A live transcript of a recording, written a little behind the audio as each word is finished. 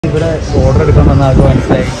ഇവിടെ ഓർഡർ എടുക്കാൻ വന്ന ആൾക്ക്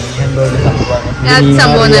മനസ്സിലായി എന്തോ ഒരു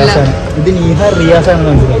സംഭവമാണ്. ഇത് നീഹ റിയാസ് ആണെന്ന്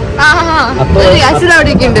മനസ്സിലായി.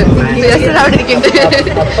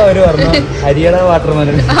 അപ്പൊ അവര് പറഞ്ഞു അരിയട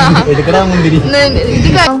വാട്ടർമെലൻ എടുക്കടാ മുന്തിരി.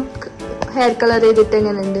 ഹെയർ കളർ ചെയ്തിട്ട്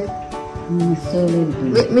എങ്ങനെയുണ്ട്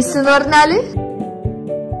മിസ് എന്ന് പറഞ്ഞാല്?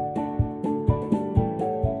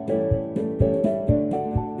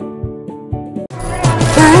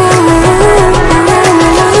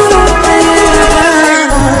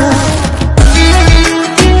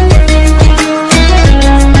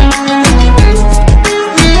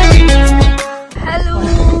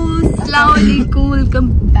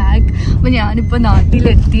 അപ്പൊ ഞാനിപ്പോ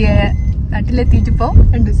നാട്ടിലെത്തിയിട്ടിപ്പോ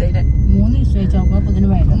 2 ദിവസമായില്ലേ?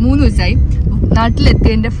 3 ദിവസമായി.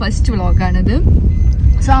 നാട്ടിലെത്തിയതിന്റെ ഫസ്റ്റ് വ്ളോഗാണിത്.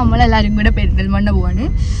 സോ നമ്മളെല്ലാരും കൂടെ പെരിന്തൽമണ്ണ പോവാണ്.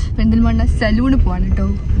 പെരിന്തൽമണ്ണ സലൂണ് പോവാണ് കേട്ടോ.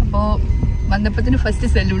 അപ്പോ വന്നപ്പത്തിന് ഫസ്റ്റ്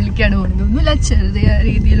സലൂണിലേക്കാണ് പോകുന്നത്. ഒന്നുമില്ല, ചെറിയ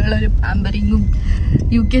രീതിയിലുള്ള ഒരു പാമ്പറിങ്ങും.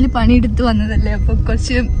 UK പണിയെടുത്ത് വന്നതല്ലേ, അപ്പൊ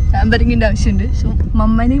കുറച്ച് പാമ്പറിങ്ങിന്റെ ആവശ്യമുണ്ട്. സോ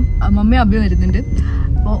മമ്മയും അഭ്യം വരുന്നുണ്ട്.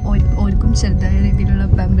 അപ്പോൾ ഓർക്കും ചെറുതായ രീതിയിലുള്ള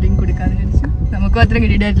പാമ്പറിങ് കൊടുക്കാന്ന് വിചാരിച്ചു. നമുക്ക് മാത്രം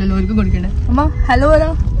കിട്ടിയിട്ടായിട്ടില്ലല്ലോ, ഓർക്കും കൊടുക്കണ്ടേ. അമ്മ ഹലോ പറ.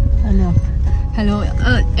 ഹലോ.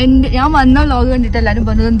 ഞാൻ വന്ന വ്ളോഗ് കണ്ടിട്ട് എല്ലാരും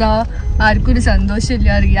പറഞ്ഞത് എന്താ ആർക്കും ഒരു സന്തോഷമില്ല,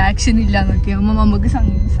 റിയാക്ഷൻ ഇല്ല എന്നൊക്കെ. അമ്മ നമുക്ക്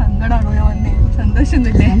സങ്കടമാണോ ഞാൻ വന്നേ?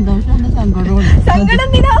 സന്തോഷമൊന്നുമില്ലേ? സങ്കടം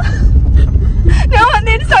എന്തിനാ ഞാൻ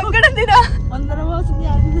വന്നതിന്? സങ്കടം എന്തിനാ?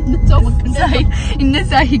 ഇന്നെ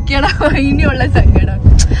സഹിക്കണം ഇനിയുള്ള സങ്കടം.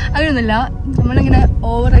 അങ്ങനെയൊന്നുമില്ല, നമ്മളിങ്ങനെ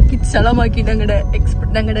ഓവറാക്കി ചളമാക്കി ഞങ്ങളുടെ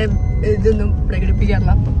ഇതൊന്നും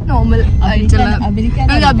പ്രകടിപ്പിക്കാറില്ല. നോർമൽ ആയിട്ടുള്ള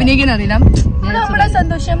അഭിനയിക്കാൻ അറിയില്ല. നമ്മുടെ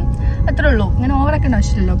സന്തോഷം അത്രേ ഉള്ളൂ. ഇങ്ങനെ ഓവറാക്കേണ്ട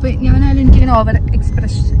ആവശ്യമില്ലല്ലോ. അപ്പൊ ഞാനായാലും എനിക്കിങ്ങനെ ഓവർ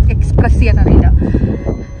എക്സ്പ്രസ് ചെയ്യാൻ അറിയില്ല.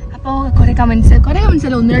 അപ്പോൾ കുറെ കമന്റ്സ് അല്ല,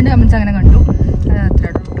 1-2 കമന്റ്സ് അങ്ങനെ കണ്ടു. അത് അത്രേ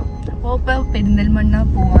ഉള്ളൂ കേട്ടോ. അപ്പോൾ ഇപ്പൊ പെരിന്തൽമണ്ണ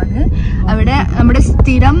പോവാണ്. അവിടെ നമ്മുടെ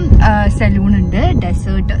സ്ഥിരം സലൂൺ ഉണ്ട്,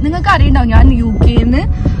 ഡെസേർട്ട്. നിങ്ങൾക്ക് അറിയണ്ടാവും, ഞാൻ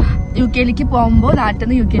UK-യിലേക്ക് പോകുമ്പോൾ നാട്ടിൽ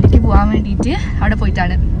നിന്ന് UK-യിലേക്ക് പോകാൻ വേണ്ടിയിട്ട് അവിടെ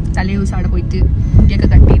പോയിട്ടാണ്. തലേ ദിവസം അവിടെ പോയിട്ട് മുടിയൊക്കെ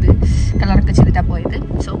കട്ട് ചെയ്ത് കളറൊക്കെ ചെയ്തിട്ടാണ് പോയത്.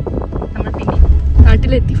 സോ നമ്മൾ പിന്നെ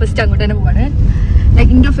നാട്ടിലെത്തി ഫസ്റ്റ് അങ്ങോട്ട് തന്നെ പോവാണ്.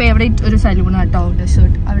 ലൈക്ക് എൻ്റെ ഫേവറേറ്റ് ഒരു സലൂൺ കേട്ടോ,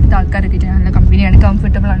 ഡെസേർട്ട്. അവിടുത്തെ ആൾക്കാരൊക്കെ നല്ല കമ്പനിയാണ്,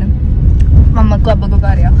 കംഫർട്ടബിൾ ആണ്. മമ്മക്കും അപ്പക്കൊക്കെ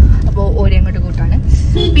അറിയാം. അപ്പോൾ ഓരോ അങ്ങോട്ട് കൂട്ടാണ്.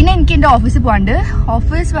 പിന്നെ എനിക്ക് എൻ്റെ ഓഫീസിൽ പോകാണ്ട്.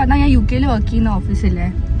 ഓഫീസ് പറഞ്ഞാൽ ഞാൻ UK-യിൽ വർക്ക് ചെയ്യുന്ന ഓഫീസില്ലേ,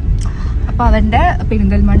 അപ്പോൾ അവരുടെ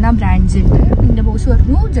പെരിന്തൽമണ്ണ ബ്രാഞ്ച് ഉണ്ട്. എൻ്റെ ബോസ്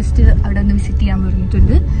പറഞ്ഞു ജസ്റ്റ് അവിടെ ഒന്ന് വിസിറ്റ് ചെയ്യാൻ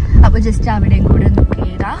പറഞ്ഞിട്ടുണ്ട്. അപ്പോൾ ജസ്റ്റ് അവിടെയും കൂടെ ഒന്ന്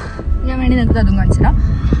കയറാം. ഞാൻ വേണ്ടി നിങ്ങൾക്ക് അതും കാണിച്ചിടാം.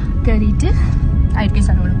 കയറിയിട്ട് ആയിരിക്കും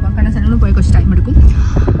സലൂണിൽ പോകാം. കാരണം സലൂണിൽ പോയി കുറച്ച് ടൈം എടുക്കും.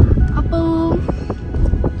 അപ്പോൾ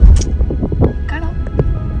കാണാം.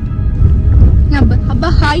 അബ്ബ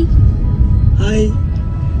ഹായ്.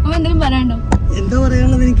 അപ്പൊ എന്തെങ്കിലും പറയാനുണ്ടോ? എന്താ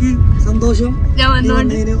പറയാനുള്ളത്? എനിക്ക് സന്തോഷം. ഞാൻ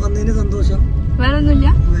വന്നതിന് സന്തോഷം. വേറെ ഒന്നുമില്ല.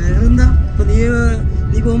 വേറെന്താ,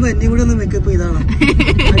 നീ പോകുമ്പോ എന്നെ കൂടെ ഒന്ന് മേക്കപ്പ് ചെയ്താണ്.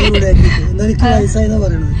 എനിക്ക് വയസ്സായെന്നാ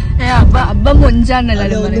പറയണത്. അബ്ബ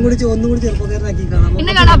മൊഞ്ചാണല്ലോ. ഒന്നും കൂടി ചെറുപ്പക്കാരനാക്കി കാണാം.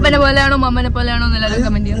 എന്നെ കാണാൻ അപ്പനെ പോലെയാണോ മമ്മനെ പോലെയാണോ എന്നെല്ലാം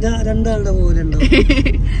കമന്റ് ചെയ്യാം. രണ്ടാളുടെ പോലെ ഉണ്ടാവും.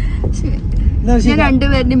 ഞാൻ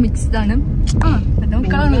രണ്ടുപേരുടെ മിക്സ്ഡ് ആണ്.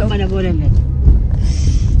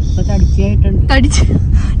 തടിച്ച്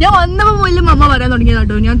ഞാൻ വന്നപ്പോ പോലും അമ്മ പറയാൻ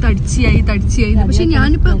തുടങ്ങിയതാട്ടോ, ഞാൻ തടിച്ചായി. പക്ഷെ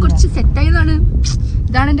ഞാനിപ്പോ കുറച്ച് സെറ്റായതാണ്.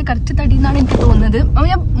 ഇതാണ് എന്റെ കറക്റ്റ് തടി എന്നാണ് എനിക്ക് തോന്നുന്നത്. അമ്മ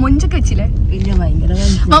ഞാൻ മൊഞ്ചൊക്കെ വെച്ചില്ലേ?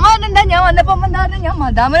 മമ്മ പറഞ്ഞെന്താ, ഞാൻ വന്നപ്പോ അമ്മ എന്താ പറഞ്ഞ, ഞാൻ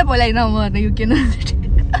മദാമനെ പോലെ ആയിരുന്നു അമ്മ പറഞ്ഞു UK-ന്ന്.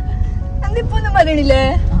 എന്നിപ്പോ ഒന്നും പറയണില്ലേ?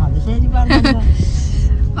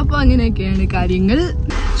 അപ്പൊ അങ്ങനെയൊക്കെയാണ് കാര്യങ്ങൾ.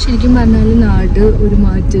 ശരിക്കും പറഞ്ഞാല് നാട് ഒരു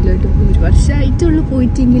മാറ്റമില്ല കേട്ടോ. 1 വർഷമായിട്ടുള്ളു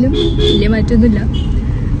പോയിട്ടെങ്കിലും വലിയ മാറ്റമൊന്നുമില്ല.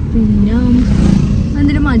 പിന്നെ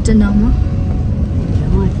എന്തിനും മാറ്റം ഉണ്ടാവുമ്പോ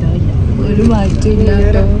ഒരു മാറ്റമില്ല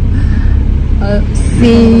കേട്ടോ.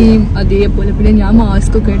 സെയിം അതേപോലെ. പിന്നെ ഞാൻ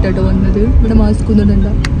മാസ്ക് ഒക്കെ ഇട്ടോ വന്നത്. ഇവിടെ മാസ്ക് ഒന്നും ഇടണ്ട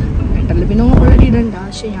കേട്ടല്ലോ. പിന്നെ ഓൾറെഡി ഇടണ്ട.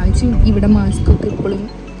 പക്ഷെ ഞാൻ ഇവിടെ മാസ്ക് ഒക്കെ ഇപ്പോഴും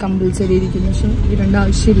കമ്പൽസറി ഇരിക്കുന്നു. പക്ഷെ ഇടേണ്ട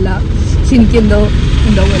ആവശ്യമില്ല. പക്ഷെ എനിക്കെന്തോ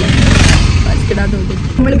പോലെ മാസ്ക് ഇടാൻ തോന്നും.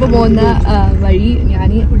 നമ്മളിപ്പോൾ പോകുന്ന വഴി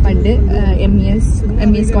ഞാൻ പണ്ട്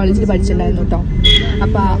MES കോളേജിൽ പഠിച്ചിട്ടുണ്ടായിരുന്നു കേട്ടോ.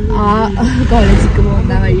 അപ്പോൾ ആ കോളേജിലേക്ക്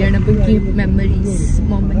പോകുന്ന വഴിയാണ്. അപ്പോൾ എനിക്ക്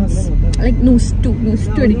മൊമെന്റ്സ് ലൈക്ക്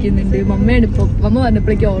ന്യൂസ്റ്റു അടിക്കുന്നുണ്ട്. മമ്മയാണ് ഇപ്പോൾ മമ്മ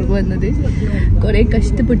പറഞ്ഞപ്പോഴേക്കും ഓർമ്മ വന്നത്. കുറേ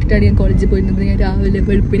കഷ്ടപ്പെട്ടിട്ടാണ് ഞാൻ കോളേജിൽ പോയിരുന്നത്. ഞാൻ രാവിലെ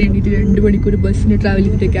വെളുപ്പിന് എണീറ്റ് 2 മണിക്കൂർ ബസ്സിന് ട്രാവൽ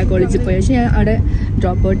ചെയ്തിട്ടൊക്കെ ആ കോളേജിൽ പോയി. പക്ഷേ ഞാൻ അവിടെ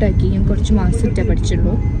ഡ്രോപ്പ് ഔട്ട് ആക്കി. ഞാൻ കുറച്ച് മാസമായിട്ടേ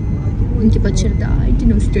പഠിച്ചുള്ളൂ. എനിക്കിപ്പോൾ ചെറുതായിട്ട്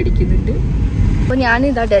ന്യൂസ്റ്റ് അടിക്കുന്നുണ്ട്. അപ്പോൾ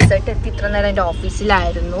ഞാനിതാ ഡെസേർട്ട് എത്തി. ഇത്ര നേരം എൻ്റെ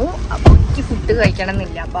ഓഫീസിലായിരുന്നു. അപ്പോൾ എനിക്ക് ഫുഡ് കഴിക്കണം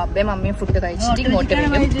എന്നില്ല. അപ്പോൾ അബ്ബയും മമ്മിയും ഫുഡ് കഴിച്ചിട്ട് ഇങ്ങോട്ട്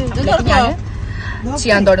വരും. ഞാൻ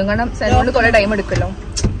ചെയ്യാൻ തുടങ്ങണം. സലൂണിൽ കുറേ ടൈം എടുക്കുമല്ലോ.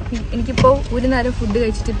 എനിക്കിപ്പോൾ ഒരു നേരം ഫുഡ്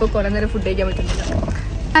കഴിച്ചിട്ട് ഇപ്പോൾ കുറേ നേരം ഫുഡ് കഴിക്കാൻ പറ്റുന്നില്ല.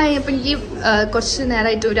 അപ്പം എനിക്ക് കുറച്ച്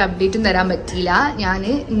നേരമായിട്ട് ഒരു അപ്ഡേറ്റും തരാൻ പറ്റിയില്ല. ഞാൻ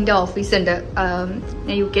എൻ്റെ ഓഫീസുണ്ട്,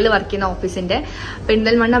 ഞാൻ UK വർക്ക് ചെയ്യുന്ന ഓഫീസിൻ്റെ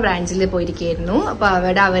പെരിന്തൽമണ്ണ ബ്രാഞ്ചിൽ പോയിരിക്കുകയായിരുന്നു. അപ്പോൾ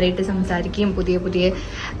അവിടെ അവരായിട്ട് സംസാരിക്കുകയും പുതിയ പുതിയ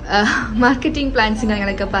മാർക്കറ്റിംഗ് പ്ലാൻസും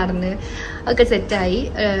കാര്യങ്ങളൊക്കെ പറഞ്ഞ് ഒക്കെ സെറ്റായി.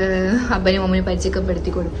 അപ്പനും അമ്മയും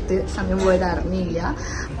പരിചയപ്പെടുത്തി കൊടുത്ത് സമയം പോയത് അറിഞ്ഞില്ല.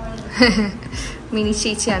 മിനി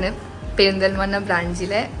ചേച്ചിയാണ് Perinthalmanna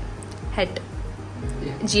ബ്രാഞ്ചിലെ head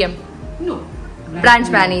GM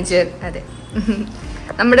branch manager. അതെ,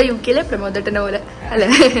 നമ്മുടെ UK പ്രമോദട്ടനെ പോലെ അല്ലേ?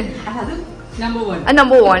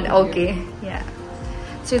 നമ്പർ 1. ഓക്കെ.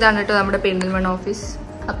 സോ ഇതാണ് കേട്ടോ നമ്മുടെ പെരിന്തൽമണ്ണ ഓഫീസ്.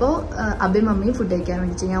 അപ്പോൾ അബയും മമ്മിയും ഫുഡ് കഴിക്കാൻ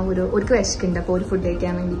വേണ്ടിയിട്ട് ഞാൻ ഒരു വിശക്കുണ്ട്. അപ്പോൾ ഒരു ഫുഡ്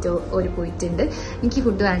കഴിക്കാൻ വേണ്ടിയിട്ട് ഒരു പോയിട്ടുണ്ട്. എനിക്ക്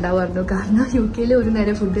ഫുഡ് വേണ്ട പറഞ്ഞു, കാരണം UK ഒരു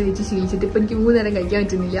നേരം ഫുഡ് കഴിച്ച് ശീലിച്ചിട്ട് ഇപ്പം എനിക്ക് 3 നേരം കഴിക്കാൻ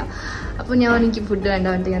പറ്റുന്നില്ല. അപ്പോൾ എനിക്ക് ഫുഡ് വേണ്ട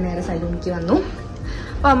പറഞ്ഞിട്ട് ഞാൻ നേരെ സലൂണിലേക്ക് വന്നു.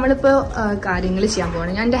 അപ്പോൾ നമ്മളിപ്പോൾ കാര്യങ്ങൾ ചെയ്യാൻ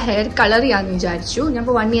പോകണം. ഞാൻ എൻ്റെ ഹെയർ കളർ ചെയ്യാമെന്ന് വിചാരിച്ചു. ഞാൻ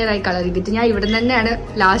ഇപ്പോൾ 1 ഇയറായി കളർ ചെയ്തിട്ട്. ഞാൻ ഇവിടെ നിന്ന് തന്നെയാണ്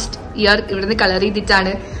ലാസ്റ്റ് ഇയർ ഇവിടെ നിന്ന് കളർ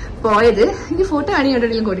ചെയ്തിട്ടാണ് പോയത്. എനിക്ക് ഫോട്ടോ വേണമെങ്കിൽ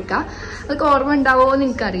എവിടെയെങ്കിലും കൊടുക്കാം. അതൊക്കെ ഓർമ്മ ഉണ്ടാവുമോ എന്ന്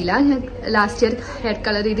എനിക്കറിയില്ല. ഞാൻ ലാസ്റ്റ് ഇയർ ഹെയർ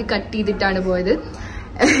കളർ ചെയ്ത് കട്ട് ചെയ്തിട്ടാണ് പോയത്.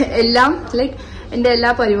 എല്ലാം ലൈക്ക് എൻ്റെ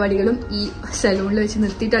എല്ലാ പരിപാടികളും ഈ സലൂണിൽ വെച്ച്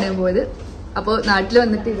നിർത്തിയിട്ടാണ് ഞാൻ പോയത്. അപ്പോൾ നാട്ടിൽ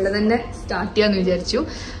വന്നിട്ട് ഇവിടെ തന്നെ സ്റ്റാർട്ട് ചെയ്യാമെന്ന് വിചാരിച്ചു.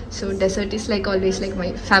 So desert is like always like my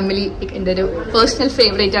family. എൻ്റെ ഒരു പേഴ്സണൽ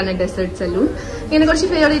ഫേവറേറ്റ് ആണ് ഡെസേർട്ട് സലൂൺ. ഇങ്ങനെ കുറച്ച്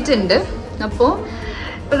ഫേവറേറ്റ് ഉണ്ട്. അപ്പോൾ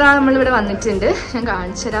ഇപ്പോൾ നമ്മളിവിടെ വന്നിട്ടുണ്ട്. ഞാൻ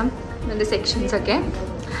കാണിച്ചു തരാം എൻ്റെ സെക്ഷൻസൊക്കെ.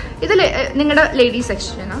 ഇത് നിങ്ങളുടെ ലേഡീസ്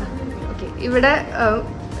സെക്ഷനാണ്. ഓക്കെ, ഇവിടെ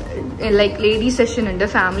ലൈക്ക് ലേഡീസ് സെഷൻ ഉണ്ട്,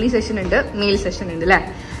 ഫാമിലി സെഷൻ ഉണ്ട്, മെയിൽ സെഷൻ ഉണ്ട് അല്ലേ?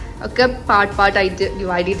 ഒക്കെ പാർട്ടായിട്ട്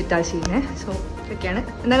ഡിവൈഡ് ചെയ്തിട്ടാണ് ചെയ്യുന്നത്. സോ ഇതൊക്കെയാണ്.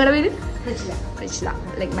 എന്താ നിങ്ങളുടെ പേര്? പ്രജില.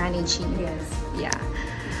 Like managing. യാ,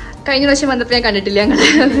 കഴിഞ്ഞ പ്രാവശ്യം വന്നപ്പോൾ ഞാൻ കണ്ടിട്ടില്ല. ഞങ്ങൾ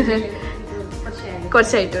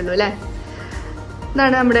കുറച്ചായിട്ടുള്ളൂ അല്ലേ?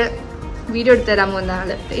 ഇതാണ് നമ്മുടെ വീഡിയോ എടുത്തു തരാൻ പോകുന്ന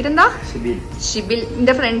ആള്. ഇതെന്താ? ഷിബിൽ.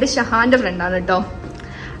 എൻ്റെ ഫ്രണ്ട് ഷഹാന്റെ ഫ്രണ്ടാണ് കേട്ടോ.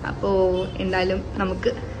 അപ്പോൾ എന്തായാലും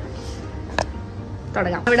നമുക്ക്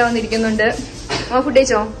തുടങ്ങാം. ഇവിടെ വന്നിരിക്കുന്നുണ്ട്. അമ്മ ഫുഡ്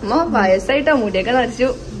കഴിച്ചോ? അമ്മ വയസ്സായിട്ടോ, മുടിയൊക്കെ നിറച്ചു.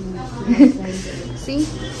 സി,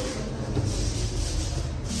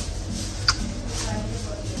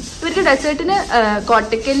 ഇവർക്ക് ഡെസേർട്ടിന്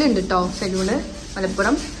കോട്ടക്കല്ലുണ്ട് കേട്ടോ സലൂണ്,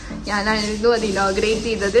 മലപ്പുറം. ഞാനായിരുന്നു അത് ഇനോഗ്രേറ്റ്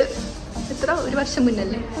ചെയ്തത്. എത്ര, 1 വർഷം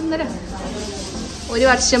മുന്നല്ലേ? 1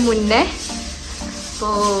 വർഷം മുന്നേ.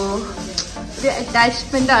 അപ്പോൾ ഒരു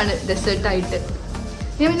അറ്റാച്ച്മെന്റ് ആണ് ഡെസേർട്ടായിട്ട്.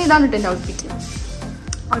 ഞാൻ പിന്നെ ഇതാണ് കേട്ടോ എൻ്റെ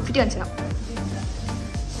ഔട്ട്ഫിറ്റ് കാണിച്ചാൽ.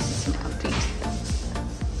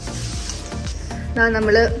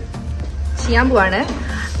 നമ്മൾ ചെയ്യാൻ പോവാണ്.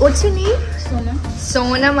 ഒച്ചനി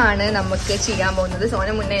സോനമാണ് നമുക്ക് ചെയ്യാൻ പോകുന്നത്.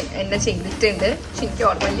 സോനം മുന്നേ എന്നെ ചെയ്തിട്ടുണ്ട്, പക്ഷെ എനിക്ക്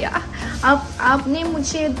ഓർമ്മയില്ല. आपने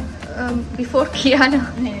मुझे बिफोर किया ना?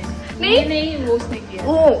 नहीं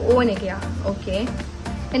वो ने किया. ओके,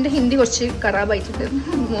 എൻ്റെ ഹിന്ദി കുറച്ച് ഖറാബായിട്ടുണ്ട്,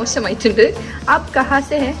 മോശമായിട്ടുണ്ട്. आप कहाँ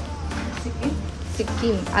से है?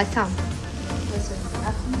 സിക്കിം, ആസാം.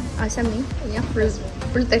 ആസാം നീ? ഞാൻ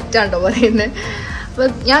ഫുൾ തെറ്റാണ്ടോ പറയുന്നത്. അപ്പോൾ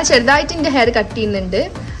ഞാൻ ചെറുതായിട്ട് എൻ്റെ ഹെയർ കട്ട് ചെയ്യുന്നുണ്ട്.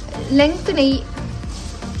 ലെങ്ത് നെയ്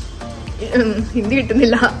ഹിന്ദി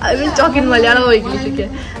കിട്ടുന്നില്ല. അത് ടോക്കിൻ മലയാളം ഇംഗ്ലീഷൊക്കെ.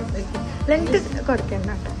 ലെങ്ത് കുറയ്ക്കണ്ട.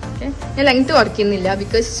 ഓക്കെ, ഞാൻ ലെങ്ത് കുറയ്ക്കുന്നില്ല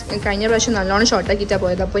ബിക്കോസ് കഴിഞ്ഞ പ്രാവശ്യം നല്ലോണം ഷോർട്ടാക്കിയിട്ടാണ്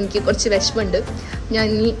പോയത്. അപ്പോൾ എനിക്ക് കുറച്ച് വിഷമമുണ്ട്. ഞാൻ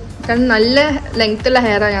കാരണം നല്ല ലെങ്ത്തുള്ള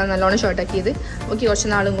ഹെയറാണ് ഞാൻ നല്ലോണം ഷോർട്ടാക്കിയത്. ഓക്കെ, കുറച്ച്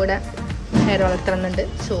നാളും കൂടെ ഹെയർ വളർത്തണമെന്നുണ്ട്.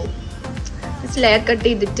 സോ ലെയർ കട്ട്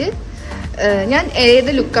ചെയ്തിട്ട് ഞാൻ ഏത്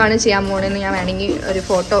ലുക്കാണ് ചെയ്യാൻ പോകണമെന്ന് ഞാൻ വേണമെങ്കിൽ ഒരു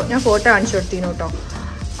ഫോട്ടോ കാണിച്ചു കൊടുത്തിരുന്നു കേട്ടോ.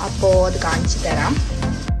 അപ്പോൾ അത് കാണിച്ചു തരാം.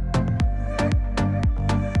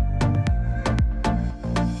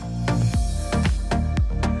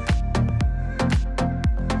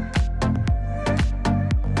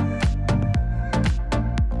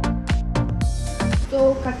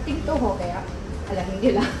 കട്ടിങ് തോ ഹോ ഗയാ, അല്ല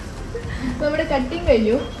ഹിന്ദിയല്ല. അപ്പോൾ ഇവിടെ കട്ടിങ്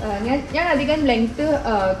കഴിഞ്ഞു. ഞാൻ അധികം ലെങ്ത്ത്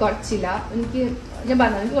കുറച്ചില്ല. ഞാൻ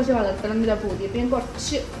പറഞ്ഞു എനിക്ക് കുറച്ച് വളർത്തണം എന്നില്ല പൂതി. അപ്പോൾ ഞാൻ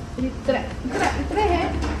കുറച്ച്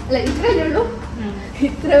ഇത്രയല്ലേ ഉള്ളൂ,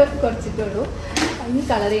 ഇത്ര കുറച്ചിട്ടുള്ളൂ. ഇനി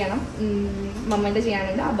കളർ ചെയ്യണം. മമ്മേൻ്റെ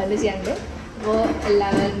ചെയ്യാനുണ്ട്, അബൻ്റെ ചെയ്യാനുണ്ട്. അപ്പോൾ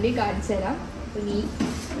എല്ലാവരുടെയും കാണിച്ചു തരാം. അപ്പോൾ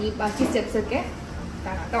ഈ ബാക്കി സ്റ്റെപ്സൊക്കെ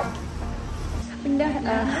കാണാം കേട്ടോ. എൻ്റെ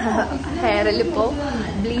ഹെയറിലിപ്പോൾ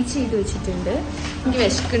ബ്ലീച്ച് ചെയ്ത് വെച്ചിട്ടുണ്ട്. എനിക്ക്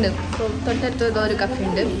വിശക്കുന്നുണ്ട്. ഇപ്പോൾ തൊട്ടടുത്ത് ഏതോ ഒരു കഫേ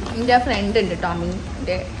ഉണ്ട്. എൻ്റെ ഫ്രണ്ട് ഉണ്ട് ടോമി,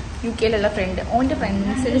 എൻ്റെ UK ഫ്രണ്ട്. ഓൻ്റെ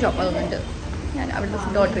ഫ്രണ്ട്സിൻ്റെ ഷോപ്പ് അതുകൊണ്ട് ഞാൻ അവിടുത്തെ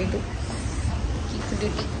ഫുഡ് ഓർഡർ ചെയ്തു. ഫുഡ്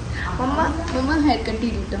കിട്ടി. മമ്മ ഹെയർ കട്ട്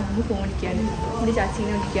ചെയ്തു കിട്ടും. നമുക്ക് ഫോൺ വിളിക്കുകയാണ്, എൻ്റെ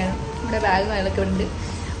ചാച്ചീനെ വിളിക്കുകയാണ്. ഇവിടെ ബാഗ് മേളൊക്കെ ഉണ്ട്.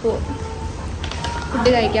 അപ്പോൾ ഫുഡ്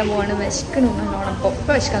കഴിക്കാൻ പോവാണ്. വിശക്കണം നല്ലോണം.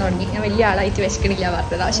 ഇപ്പോൾ വിശക്കാൻ തുടങ്ങി. ഞാൻ വലിയ ആളായിട്ട് വിശക്കണില്ല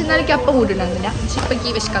പറഞ്ഞത്. പക്ഷെ എന്നാലും എനിക്ക് അപ്പം കൂട്ടുണ്ടാകുന്നില്ല. പക്ഷെ ഇപ്പം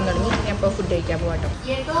എനിക്ക് വിശക്കാൻ തുടങ്ങി. ഞാൻ ഇപ്പോൾ ഫുഡ് കഴിക്കാൻ പോകാട്ടോ.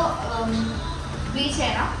 ബ്ലീച്ച്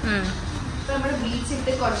ചെയ്യണം. ഇപ്പോൾ നമ്മൾ ബ്ലീച്ച്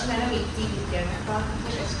ഇട്ട് കുറച്ച് നേരം വെയിറ്റ് ചെയ്തിരിക്കുകയാണ്. അപ്പോൾ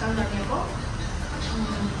വിശക്കാൻ തുടങ്ങിയപ്പോൾ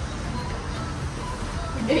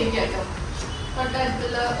ഫുഡ് കഴിക്കാം കേട്ടോ.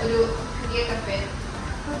 തൊട്ടടുത്തുള്ള ഒരു പുതിയ കഫേ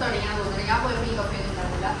തുടങ്ങിയാൽ തോന്നുന്നത്. ഞാൻ പോയപ്പോൾ ഈ കപ്പയൊന്നും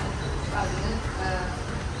ഉണ്ടാവില്ല. അപ്പം അതിന്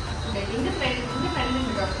എൻ്റെ ഫ്രണ്ട് ഉണ്ട്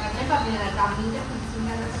കേട്ടോ. ഞാൻ പറഞ്ഞില്ല തമ്മിൻ്റെ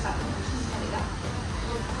ഫ്രണ്ട്സിൻ്റെ അറിയില്ല.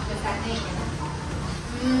 തന്നെ കഴിക്കണം.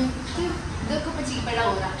 ഇതൊക്കെ ഇപ്പോൾ ചീപ്പഴാണ്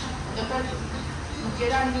ഓരാ. ഇതൊക്കെ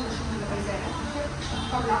മുഖ്യതാണെങ്കിൽ പ്രശ്നമില്ല, പൈസ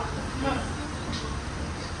കൊള്ളാം.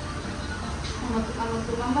 നമുക്ക്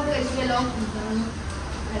നമ്മൾ കഴിച്ചല്ലോ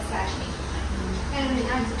രസമാക്കി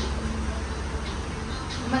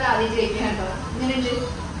നമ്മൾ ആദ്യം കഴിക്കാൻ കേട്ടോ. ഇങ്ങനെയുണ്ട്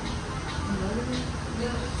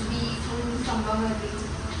ബീഫും സംഭവങ്ങളൊക്കെ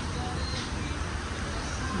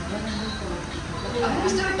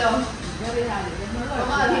ഇഷ്ടപ്പെട്ടോ?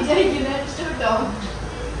 ആദ്യം കഴിക്കുന്നത് ഇഷ്ടപ്പെട്ടോ?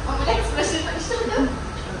 നമ്മുടെ എക്സ്പ്രഷൻ ഇഷ്ടപ്പെട്ടു?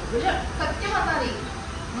 സത്യം പറഞ്ഞാൽ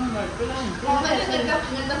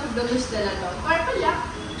ഇങ്ങനത്തെ ഫുഡൊന്നും ഇഷ്ടമല്ല കേട്ടോ. കുഴപ്പമില്ല,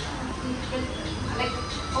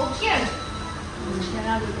 ഓക്കെയാണ്.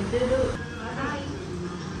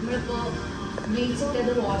 നമ്മളിപ്പോ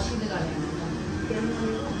ബ്ലീച്ചിട്ടത് വാഷ് ചെയ്ത് കളയാണ്.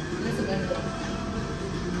 സുഖമുണ്ട്.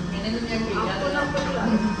 അങ്ങനെയൊന്നും ഞാൻ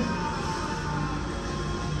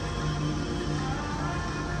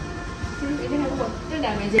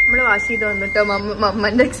നമ്മള് വാഷ് ചെയ്ത് വന്നിട്ടോ.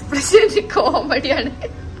 മമ്മന്റെ എക്സ്പ്രഷൻ കോമഡിയാണ്.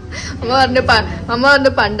 അമ്മ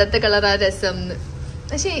പറഞ്ഞു പണ്ടത്തെ കളറാ രസം എന്ന്.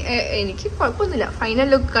 പക്ഷെ എനിക്ക് കുഴപ്പമൊന്നുമില്ല. ഫൈനൽ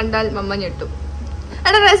ലുക്ക് കണ്ടാൽ മമ്മ ഞെട്ടും.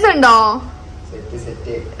 എടാ രസമുണ്ടോ?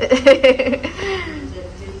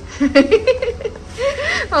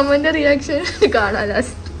 അമ്മന്റെ റിയാക്ഷൻ കാണാം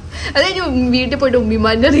ലാസ്റ്റ്. അത് കഴിഞ്ഞ് വീട്ടിൽ പോയിട്ട്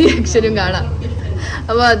ഉമ്മിമാന്റെ റിയാക്ഷനും കാണാം.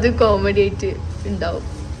 അപ്പൊ അത് കോമഡി ആയിട്ട് ഉണ്ടാവും.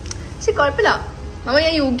 പക്ഷെ കുഴപ്പമില്ല. അമ്മ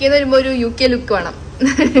ഞാൻ UK വരുമ്പോ ഒരു UK ലുക്ക് വേണം.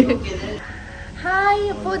 ഹായ്.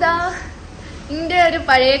 അപ്പോ ഇതാ എന്റെ ഒരു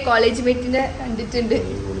പഴയ കോളേജ് മേറ്റിനെ കണ്ടിട്ടുണ്ട്.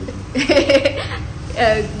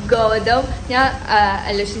 ഗൗതം. ഞാൻ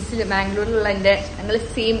LHS മാംഗ്ലൂരിലുള്ള എൻ്റെ ഞങ്ങൾ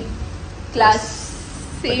same class,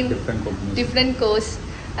 same different course.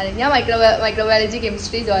 അതെ, ഞാൻ microbiology,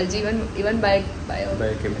 chemistry, geology, even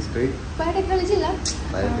biotechnology അല്ല.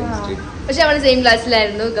 പക്ഷെ നമ്മൾ സെയിം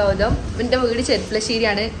ക്ലാസ്സിലായിരുന്നു. ഗൗതം എൻ്റെ വീട്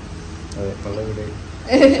ചെർപ്പളശ്ശേരിയാണ്.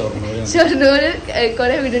 ഷൊർണൂർ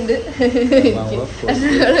കുറെ വീടുണ്ട്.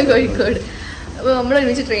 എറണാകുളം, കോഴിക്കോട്. അപ്പൊ നമ്മൾ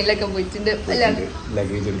ഒരുമിച്ച് ട്രെയിനിലൊക്കെ പോയിട്ടുണ്ട്.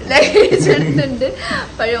 ലഗേജ് എടുത്തിട്ടുണ്ട്.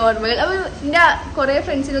 പഴയ ഓർമ്മകൾ. അപ്പൊ എന്റെ കുറെ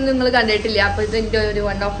ഫ്രണ്ട്സിനൊന്നും നിങ്ങൾ കണ്ടിട്ടില്ല. അപ്പൊ ഇത് എന്റെ ഒരു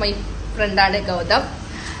വൺ ഓഫ് മൈ ഫ്രണ്ടാണ് ഗൗതം.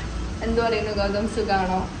 എന്തു പറയുന്നു ഗൗതം?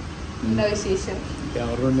 സുഖാണോ? എന്താ വിശേഷം?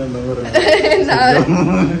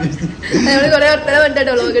 നമ്മള് കൊറേ വർത്തന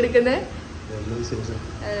വേണ്ടിട്ടോ വ്ലോഗ് എടുക്കുന്നത്.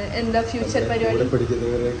 എന്താ ഫ്യൂച്ചർ പരിപാടി?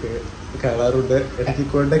 കാണാറുണ്ട്, ഇടയ്ക്ക്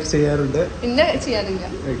കോണ്ടാക്ട് ചെയ്യാറുണ്ട്. പിന്നെ ചെയ്യാറില്ല.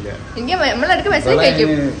 എനിക്ക് നമ്മളിടയ്ക്ക് മെസ്സേജ് അയക്കും.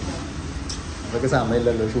 അതൊക്കെ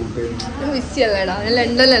സമയമില്ലല്ലോ ഷൂട്ട്. മിസ് ചെയ്യല്ലേടാ, ഞാൻ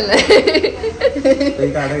ലണ്ടനിലല്ലേ.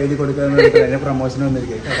 കട എഴുതി കൊടുക്കാൻ പ്രൊമോഷൻ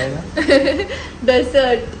വന്നിരിക്കും.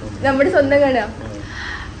 ഡെസേർട്ട് നമ്മുടെ സ്വന്തം കട.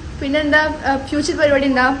 പിന്നെന്താ ഫ്യൂച്ചർ പരിപാടി?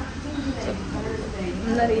 എന്താ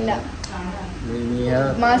എന്നറിയില്ല.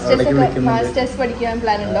 മാസ്റ്റേഴ്സ് പഠിക്കാൻ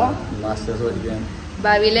പ്ലാൻ ഉണ്ടോ? മാസ്റ്റേഴ്സ് പഠിക്കാൻ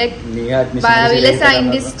ഭാവിയിലെ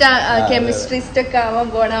സയന്റിസ്റ്റ്, കെമിസ്ട്രിസ്റ്റ് ഒക്കെ ആവാൻ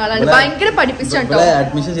പോണ ആളാണ്. ഭയങ്കര പഠിപ്പിച്ചോ.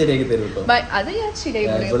 അഡ്മിഷൻ ശരിയാക്കി തരും. അത് ഞാൻ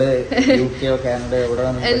ശരിയാക്കി.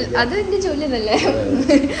 അത് എന്റെ ജോലി തന്നല്ലേ.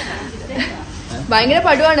 ഭയങ്കര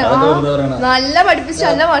പടുവാണ്. നല്ല പഠിപ്പിച്ചു.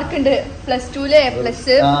 നല്ല മാർക്കുണ്ട്. +2 A+.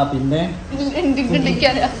 പിന്നെ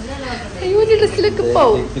ഡ്രസ്സിലൊക്കെ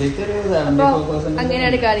പോവും. അപ്പൊ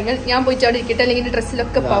അങ്ങനെയാണ് കാര്യങ്ങൾ. ഞാൻ പോയിട്ട് അവിടെ ഇരിക്കട്ടെ, അല്ലെങ്കിൽ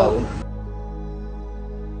ഡ്രസ്സിലൊക്കെ പോവും.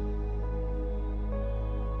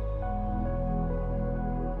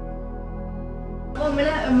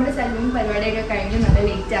 നമ്മുടെ സലൂൺ പരിപാടിയൊക്കെ കഴിഞ്ഞ് നല്ല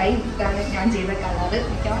ലേറ്റ് ആയി. ഇതാണ് ഞാൻ ചെയ്ത കളറ്.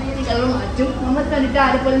 കളർ മാറ്റും. നമ്മൾ കണ്ടിട്ട്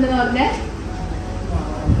ആരെപ്പോലെ എന്ന് പറഞ്ഞേ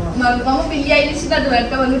മമ്മ ബില്ലിയായിട്ട് അത്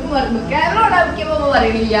വരട്ടെ വന്നിട്ട് മറന്നു. ക്യാമറ ഓടാക്കിയപ്പോ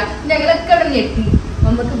പറയണില്ല. ഞങ്ങളൊക്കെ അവിടെ ഞെട്ടി.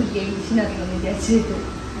 മമ്മക്ക് ബില്ലിയായിട്ട് അറിയുമെന്ന് വിചാരിച്ചിട്ട്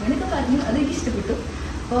അങ്ങനെയൊക്കെ പറഞ്ഞു. അത് എനിക്ക് ഇഷ്ടപ്പെട്ടു.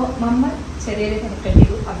 അപ്പോൾ മമ്മ ചെറിയൊരു കണക്ട്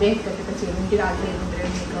ചെയ്തു. അഭയം കട്ടൊക്കെ ചെയ്തു. എനിക്ക് രാത്രി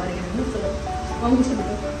മമ്മക്ക്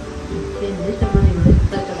ഇഷ്ടപ്പെട്ടു.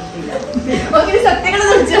 സത്യങ്ങളെ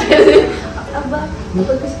വിളിച്ചത്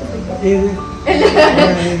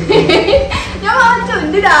ഞാൻ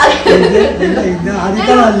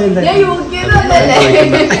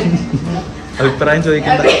അഭിപ്രായം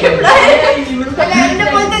ചോദിക്കണ്ട. എന്റെ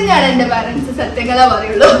പോലെ തന്നെയാണ് എന്റെ പാരന്റ്സ്. സത്യങ്ങളെ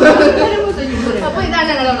പറയുള്ളൂ. അപ്പൊ ഇതാണ്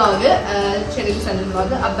ഞങ്ങളുടെ വ്ളോഗ്. ചെറിയ സലൂൺ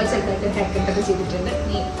വ്ളോഗ്. അബ്ബ ചെറുതായിട്ട് ഹെയർ കട്ടൊക്കെ ചെയ്തിട്ടുണ്ട്.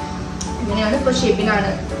 ഇങ്ങനെയാണ്. ഇപ്പൊ ഷെബിനാണ്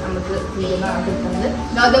നമുക്ക് കിട്ടുന്നത്.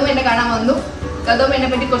 ഗൗതം എന്നെ കാണാൻ വന്നു. ഗൗതം എന്നെ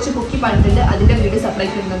പറ്റി കുറച്ച് കുക്കി പറഞ്ഞിട്ടുണ്ട്. അതിന്റെ വീഡിയോ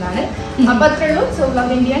സെപ്പറേറ്റ് ചെയ്യുന്നതാണ്. അപ്പൊ അത്രേ ഉള്ളൂ. So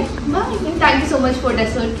love Indian. Thank you so much for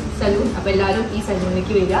desert salon. അപ്പൊ എല്ലാവരും ഈ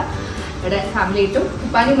സലൂണിലേക്ക് വരിക. ഇവിടെ ഫാമിലി ആയിട്ടും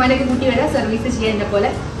ഉപ്പാനും ഉമ്മാനൊക്കെ കൂട്ടി വരിക. സർവീസ് ചെയ്യാൻ എന്നെ പോലെ.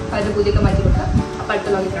 അത് പുതിയൊക്കെ മാറ്റി കൊടുക്കാം. അപ്പൊ അടുത്ത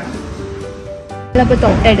വ്ളോഗിൽ കാണാം. നമ്മളപ്പോൾ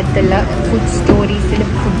തൊട്ടടുത്തുള്ള ഫുഡ് സ്റ്റോറീസിൽ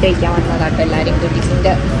ഫുഡ് കഴിക്കാൻ വന്നതാട്ടോ എല്ലാവരും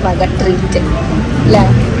കുട്ടിൻ്റെ വക ട്രീറ്റ് അല്ലേ.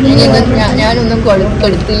 ഞാനൊന്നും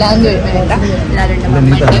കൊടുത്തില്ല എന്ന് വേണ്ട. എല്ലാവരും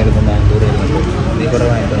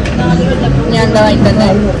ഞാൻ എന്താ വാങ്ങി തന്നെ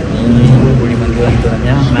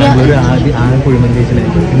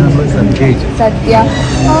സദ്യ.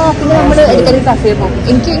 പിന്നെ നമ്മൾ ഇടയ്ക്കിടയ്ക്ക് കഫേ പോകും.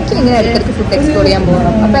 എനിക്ക് ഇങ്ങനെ ഇടയ്ക്കിടയ്ക്ക് ഫുഡ് എക്സ്പ്ലോർ ചെയ്യാൻ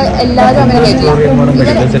പോകണം. അപ്പൊ എല്ലാവരും അങ്ങനെ കഴിക്കില്ല.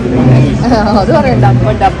 അത് പറയണ്ട,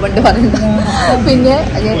 അപ്പണ്ട് പറയണ്ട. പിന്നെ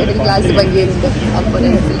ഞാൻ ഇടയ്ക്ക് ക്ലാസ് പങ്കുചേരുന്നുണ്ട്. അപ്പോൾ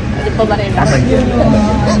അതിപ്പോ പറയണ്ട,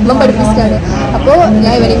 ഇപ്പം പഠിപ്പിച്ചിട്ടാണ്. അപ്പോൾ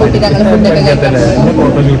ഞാൻ ഇവരെ കൂട്ടിയിട്ട് അങ്ങനെ ഫുഡൊക്കെ കഴിക്കാൻ.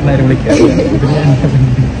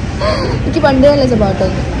 എനിക്ക് പണ്ട് നല്ല സ്വഭാവട്ടോ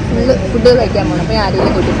ഫുള്ള് ഫുഡ് കഴിക്കാൻ പോകണം. അപ്പോൾ ഞാൻ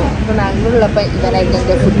ആരെങ്കിലും കൂട്ടി പോകും. അപ്പോൾ ബാംഗ്ലൂരിലുള്ളപ്പോൾ ഇവനായിട്ട്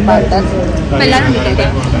എൻ്റെ ഫുഡ് പാർട്ട്ണർ. അപ്പോൾ എല്ലാവരും ഉണ്ടല്ലേ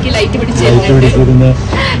എനിക്ക് ലൈറ്റ് പിടിച്ച്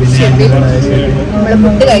നമ്മൾ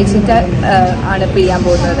ഫുഡ് കഴിച്ചിട്ട് ആണ് ഇപ്പോൾ ചെയ്യാൻ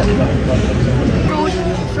പോകുന്നത്.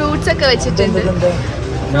 ഫ്രൂട്ട്സ് ഒക്കെ വെച്ചിട്ടുണ്ട്.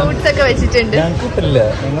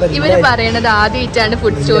 ഇവര് പറയണത് ആദ്യമായിട്ടാണ്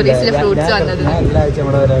ഫുഡ് സ്റ്റോറീസിൽ ഫ്രൂട്ട്സ് വന്നത്.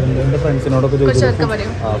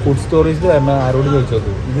 ഫുഡ് സ്റ്റോറീസിൽ വരണ ആരോട് ചോദിച്ചു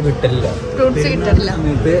നോക്കൂ, ഇത് കിട്ടില്ല, ഫ്രൂട്ട്സ് കിട്ടില്ല.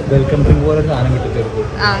 വെൽക്കം ഡ്രിങ്ക് പോലെ സാധനം കിട്ടും ചെറുപ്പം.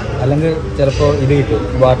 അല്ലെങ്കിൽ ചിലപ്പോ ഇത് കിട്ടും,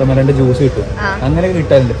 വാട്ടർമെലന്റെ ജ്യൂസ് കിട്ടും. അങ്ങനെയൊക്കെ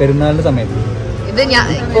കിട്ടാറുണ്ട് പെരുന്നാളിന്റെ സമയത്ത്. ഇത്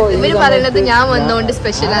ഇവര് പറയുന്നത് ഞാൻ വന്നോണ്ട്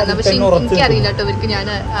സ്പെഷ്യൽ ആണ്. പക്ഷെ എനിക്കറിയില്ല കേട്ടോ ഇവർക്ക്.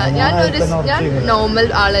 ഞാൻ നോർമൽ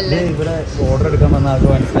ആളല്ലേ. ഇവിടെ ഓർഡർ എടുക്കാൻ വന്ന ആൾക്ക്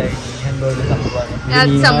മനസ്സിലായി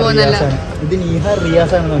സംഭവമൊന്നുമല്ല. ഇത് നീഹ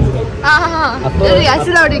റിയാസ് ആണെന്ന് മനസ്സിലായി.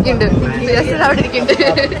 റിയാസിൽ അവിടെ ഇരിക്കുന്നുണ്ട്.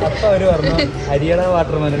 അപ്പൊ അവര് പറഞ്ഞു അരിയട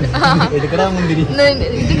വാട്ടർമെലൻ എടുക്കണ മുന്തിരി.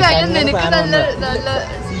 ഇത് കഴിഞ്ഞ നിനക്ക് നല്ല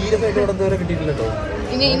സീരിയസ് ആയിട്ട് ഇവിടെ ദൂരെ കിട്ടിയിട്ടില്ല കേട്ടോ.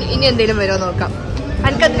 ഇനി എന്തെങ്കിലും വരുമോ നോക്കാം.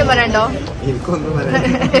 എനിക്കതിന് പറയണ്ടോ? എനിക്കൊന്നും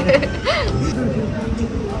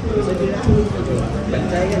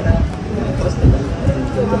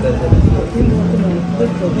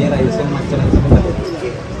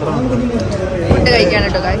ഫുഡ് കഴിക്കാൻ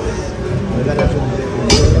കേട്ടോ ഗായ്സ്.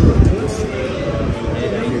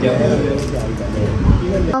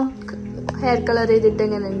 ഹെയർ കളർ ചെയ്തിട്ട്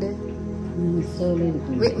എങ്ങനെയുണ്ട്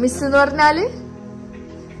മിസ് എന്ന് പറഞ്ഞാല്?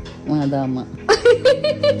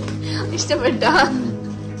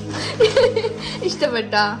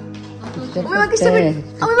 ഇഷ്ടപ്പെട്ടാ?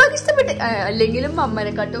 അല്ലെങ്കിലും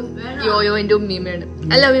അമ്മനെക്കാട്ടും യോയോ എന്റെ ഉമ്മീമ്മയാണ്.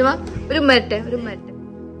 അല്ല ഉമ്മ ഒരു ഉമ്മരട്ടെ.